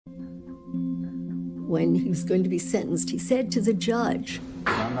when he was going to be sentenced, he said to the judge,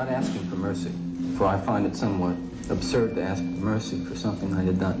 I'm not asking for mercy, for I find it somewhat absurd to ask for mercy for something I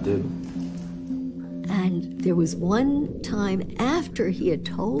did not do. And there was one time after he had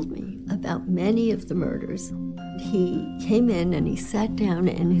told me about many of the murders, he came in and he sat down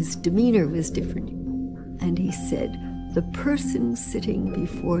and his demeanor was different. And he said, the person sitting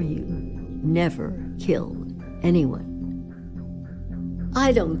before you never killed anyone.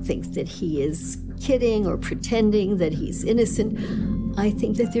 I don't think that he is kidding or pretending that he's innocent. I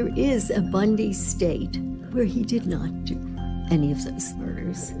think that there is a Bundy state where he did not do any of those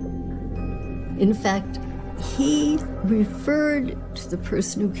murders. In fact, he referred to the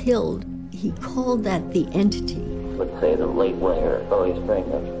person who killed, he called that the entity. Let's say the late winter, early spring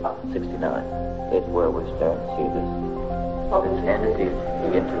of '69 is where we're starting to see this entity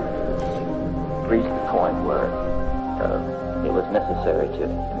begin to reach the point where it was necessary to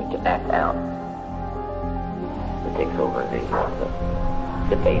act out. It takes over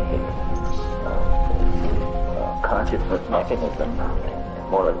the basic consciousness mechanism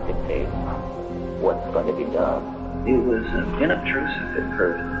and more or less dictates what's going to be done. It was inobtrusive at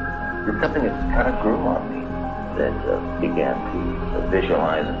first. It's something that kind of grew on me, that began to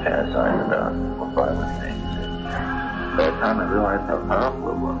visualize and fantasize about violent things. And by the time I realized how powerful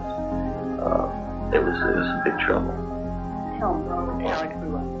it was, it was some big trouble. Tell me how it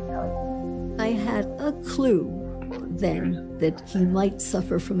grew up. I had a clue then that he might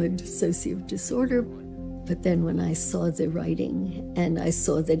suffer from a dissociative disorder, but then when I saw the writing and I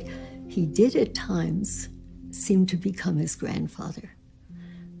saw that he did at times seem to become his grandfather,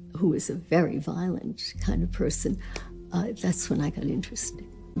 who was a very violent kind of person, that's when I got interested.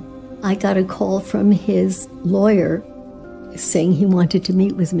 I got a call from his lawyer saying he wanted to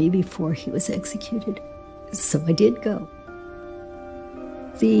meet with me before he was executed. So I did go.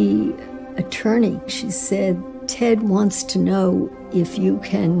 The attorney, she said, Ted wants to know if you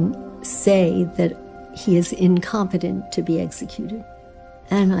can say that he is incompetent to be executed.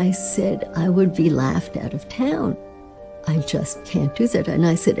 And I said, I would be laughed out of town. I just can't do that. And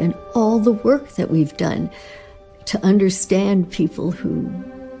I said, and all the work that we've done to understand people who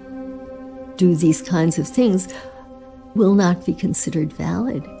do these kinds of things will not be considered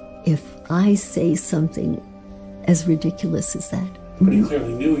valid if I say something as ridiculous as that. But he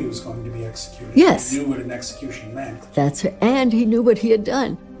clearly knew he was going to be executed. Yes. He knew what an execution meant. That's right. And he knew what he had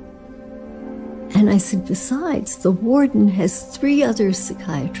done. And I said, besides, the warden has 3 other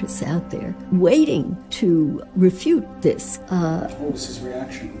psychiatrists out there waiting to refute this. What was his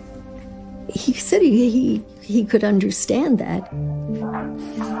reaction? He said he could understand that.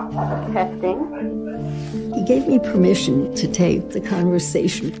 Testing. He gave me permission to tape the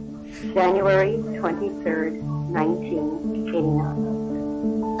conversation. January 23rd, 1989.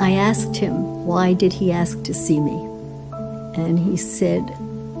 I asked him, why did he ask to see me? And he said,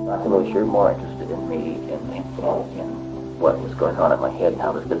 I suppose you're more interested in me in what was going on in my head and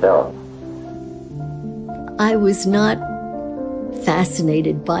how it was developed. I was not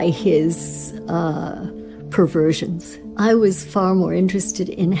fascinated by his perversions. I was far more interested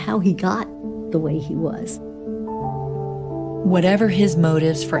in how he got the way he was. Whatever his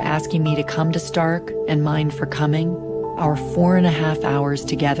motives for asking me to come to Stark and mine for coming, our 4.5 hours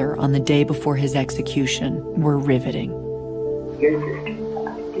together on the day before his execution were riveting. Your sister.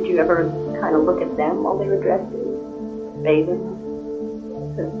 Did you ever kind of look at them while they were dressed in bathing?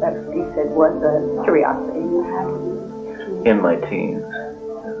 Because that's what you said was a curiosity you had. In my teens.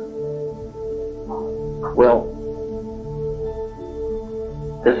 Well,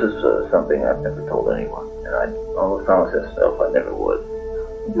 this is something I've never told anyone, and I almost promised myself I never would.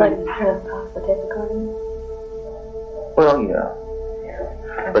 Like the tape recording? Well, yeah.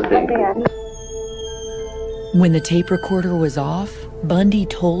 But When the tape recorder was off, Bundy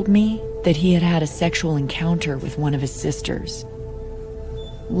told me that he had had a sexual encounter with one of his sisters.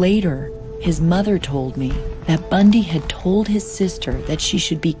 Later, his mother told me that Bundy had told his sister that she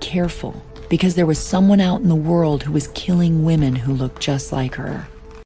should be careful because there was someone out in the world who was killing women who looked just like her.